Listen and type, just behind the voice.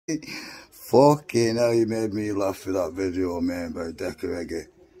Fucking hell, you made me laugh with that video, mate, about VideoCraigs.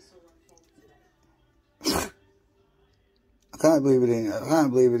 I can't believe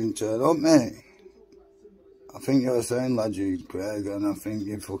it didn't turn up, mate. I think you're a sound lad, you, Craig, and I think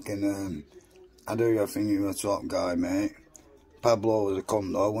you fucking, I think you're a top guy, mate. Pablo was a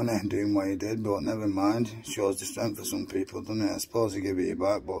cunt though, wasn't he, doing what he did, but never mind. Shows the strength for some people, doesn't it? I suppose he give it you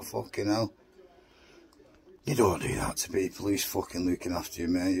back, but fucking hell. You don't do that to people who's fucking looking after you,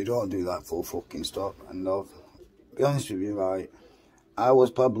 mate. You don't do that full fucking stop. And be honest with you, right, I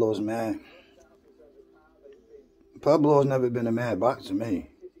was Pablo's mate. Pablo's never been a mate back to me,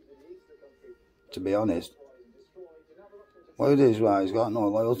 to be honest. What it is, right, he's got no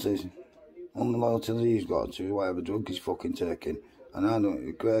loyalties. Only loyalty he's got to whatever drug he's fucking taking. And I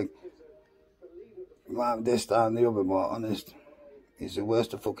don't, Craig, you might have this, that and the other, but honest, it's the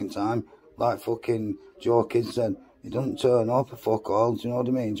worst of fucking time. Like fucking Joe Kidd said, he doesn't turn up, fuck all, do you know what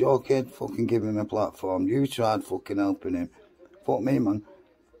I mean? Joe Kidd fucking give him a platform. You tried fucking helping him. Fuck me, man.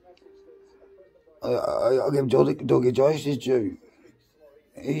 I'll give Dougie Joyce his due.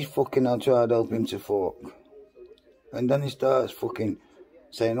 He's fucking tried to help him to fuck. And then he starts fucking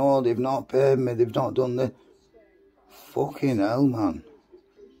saying, oh, they've not paid me, they've not done the... Fucking hell, man.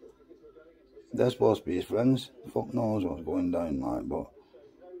 They're supposed to be his friends. Fuck knows what's going down like, but...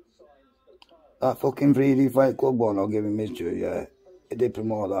 That fucking 3D Fight Club one, I'll give him his due, yeah. He did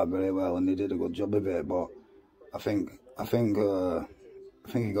promote that very well and he did a good job of it, but... I think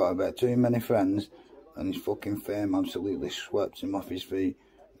he got a bit too many friends and his fucking fame absolutely swept him off his feet.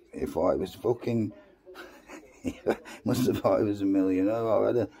 He thought it was fucking... must have thought he was a millionaire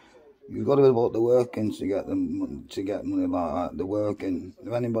already. You've got to put the work in to get money like that. The work in.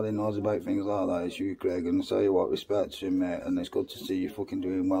 If anybody knows about things like that, it's you, Craig. And I tell you what, respect to you, mate. And it's good to see you fucking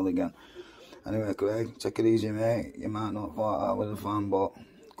doing well again. Anyway, Craig, take it easy, mate. You might not thought I was a fan, but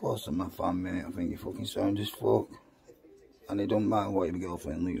of course I'm a fan, mate. I think you fucking sound as fuck. And it don't matter what your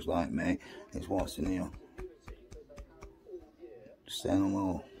girlfriend looks like, mate. It's what's in here. Just saying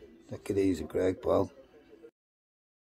hello. Take it easy, Craig, pal.